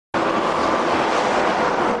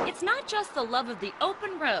just the love of the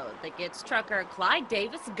open road that gets trucker Clyde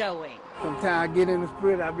Davis going. Sometimes I get in the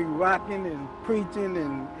spirit, I be rocking and preaching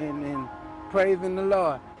and praising the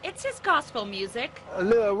Lord. It's his gospel music. A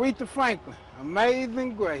little Aretha Franklin,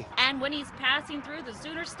 Amazing Grace. And when he's passing through the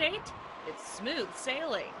Sooner State, it's smooth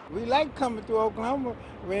sailing. We like coming through Oklahoma.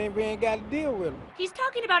 We ain't got to deal with them. He's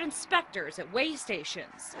talking about inspectors at weigh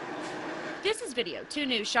stations. This is video 2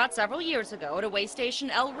 News shot several years ago at a weigh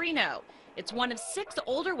station El Reno. It's one of 6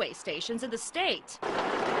 older weigh stations in the state.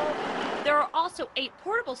 There are also 8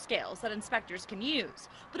 portable scales that inspectors can use,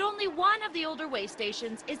 but only one of the older weigh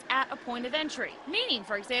stations is at a point of entry. Meaning,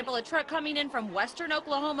 for example, a truck coming in from western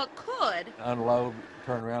Oklahoma could unload,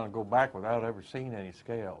 turn around, and go back without ever seeing any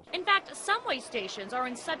scales. In fact, some weigh stations are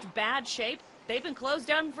in such bad shape, they've been closed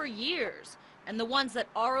down for years. And the ones that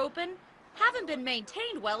are open haven't been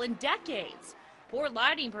maintained well in decades. Poor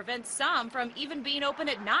lighting prevents some from even being open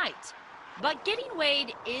at night. But getting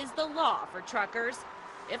weighed is the law for truckers.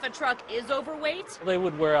 If a truck is overweight, they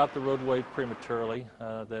would wear out the roadway prematurely,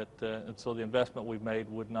 and so the investment we've made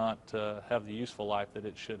would not have the useful life that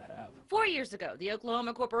it should have. 4 years ago, the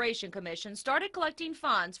Oklahoma Corporation Commission started collecting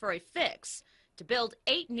funds for a fix to build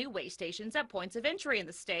 8 new weigh stations at points of entry in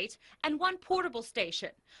the state and 1 portable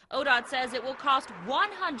station. ODOT says it will cost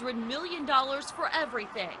 $100 million for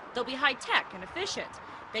everything. They'll be high-tech and efficient.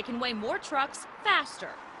 They can weigh more trucks faster.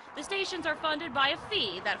 The stations are funded by a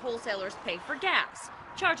fee that wholesalers pay for gas,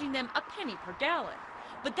 charging them a penny per gallon.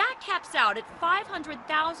 But that caps out at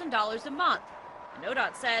 $500,000 a month. And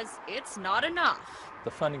ODOT says it's not enough.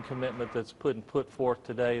 The funding commitment that's put forth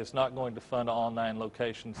today is not going to fund all 9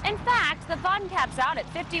 locations. In fact, the fund caps out at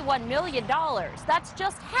 $51 million. That's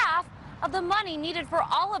just half of the money needed for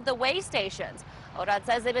all of the weigh stations. ODOT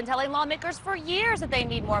says they've been telling lawmakers for years that they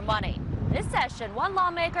need more money. This session, one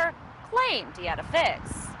lawmaker claimed he had a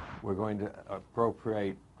fix. We're going to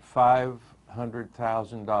appropriate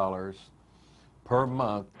 $500,000 per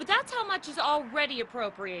month. But that's how much is already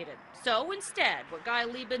appropriated. So instead, what Guy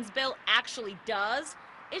Liebman's bill actually does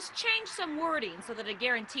is change some wording so that it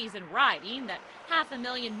guarantees in writing that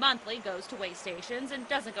 $500,000 monthly goes to weigh stations and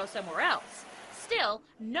doesn't go somewhere else. Still,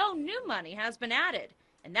 no new money has been added.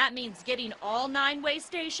 And that means getting all 9 weigh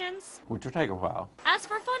stations, which will take a while. As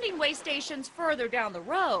for funding weigh stations further down the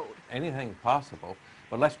road, anything possible,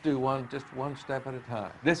 but let's do just one step at a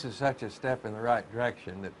time. This is such a step in the right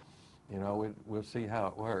direction that, you know, we'll see how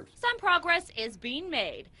it works. Some progress is being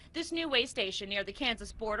made. This new weigh station near the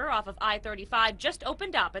Kansas border off of I-35 just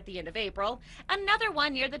opened up at the end of April. Another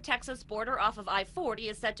one near the Texas border off of I-40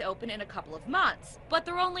 is set to open in a couple of months. But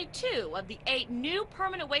there are only 2 of the 8 new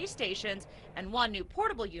permanent weigh stations and 1 new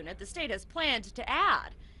portable unit the state has planned to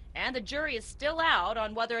add. And the jury is still out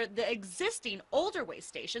on whether the existing older weigh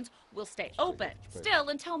stations will stay open. Still,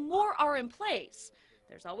 until more are in place,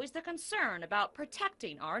 there's always the concern about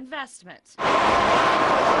protecting our investment.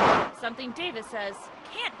 Something Davis says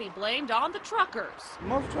can't be blamed on the truckers.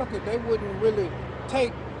 Most truckers, they wouldn't really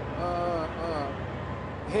take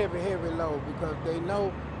heavy load because they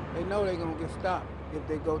know they're going to get stopped if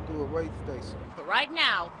they go through a weigh station. But right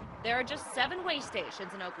now, there are just 7 weigh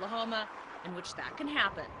stations in Oklahoma in which that can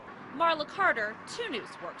happen. Marla Carter, 2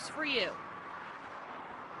 News works for you.